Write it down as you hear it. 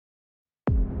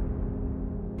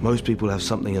Most people have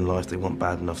something in life they want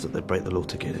bad enough that they break the law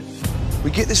to get it. We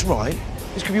get this right,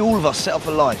 this could be all of us set up for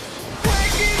life.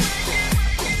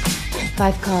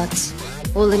 5 cards,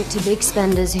 all linked to big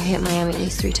spenders who hit Miami at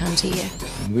least 3 times a year.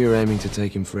 And we were aiming to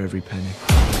take him for every penny.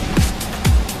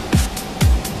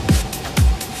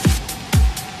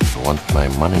 I want my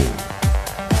money.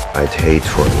 I'd hate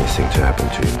for anything to happen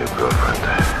to your new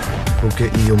girlfriend. We'll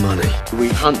get you your money. We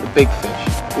hunt the big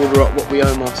fish, order up what we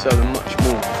owe Marcel and much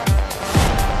more.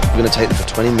 We're going to take them for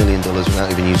 $20 million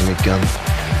without even using a gun.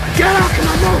 Get out, come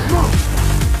on,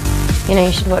 move! You know,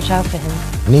 you should watch out for him.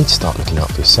 You need to start looking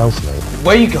out for yourself, mate.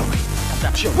 Where are you going?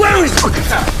 Where is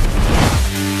it?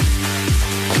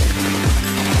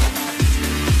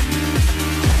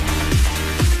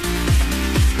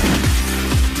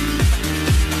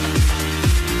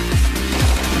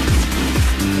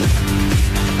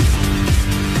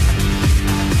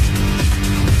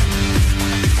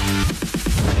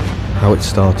 How it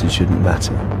started shouldn't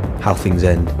matter. How things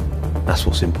end, that's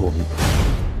what's important.